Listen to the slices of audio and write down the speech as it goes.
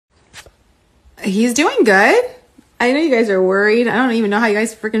He's doing good. I know you guys are worried. I don't even know how you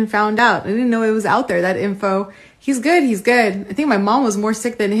guys freaking found out. I didn't know it was out there, that info. He's good. He's good. I think my mom was more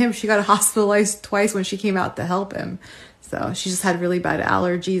sick than him. She got hospitalized twice when she came out to help him. So she just had really bad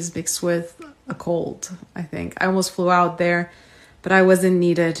allergies mixed with a cold, I think. I almost flew out there, but I wasn't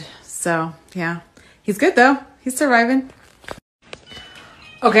needed. So yeah, he's good though. He's surviving.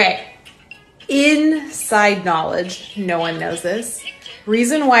 Okay. Inside knowledge. No one knows this.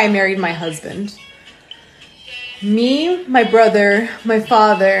 Reason why I married my husband. Me, my brother, my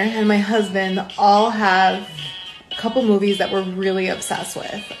father, and my husband all have a couple movies that we're really obsessed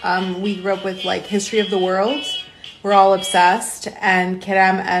with. We grew up with like History of the World. We're all obsessed. And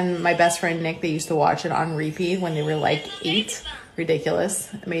Kerem and my best friend Nick, they used to watch it on repeat when they were like 8.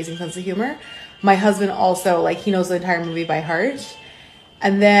 Ridiculous. Amazing sense of humor. My husband also, like, he knows the entire movie by heart.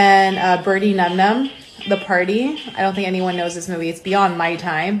 And then Birdie Num Num, The Party. I don't think anyone knows this movie. It's beyond my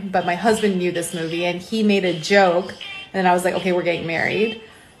time. But my husband knew this movie and he made a joke. And then I was like, okay, we're getting married.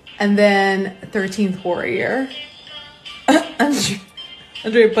 And then 13th Warrior.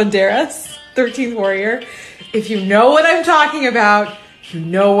 Andre Banderas, 13th Warrior. If you know what I'm talking about, you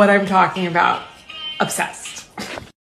know what I'm talking about. Obsessed.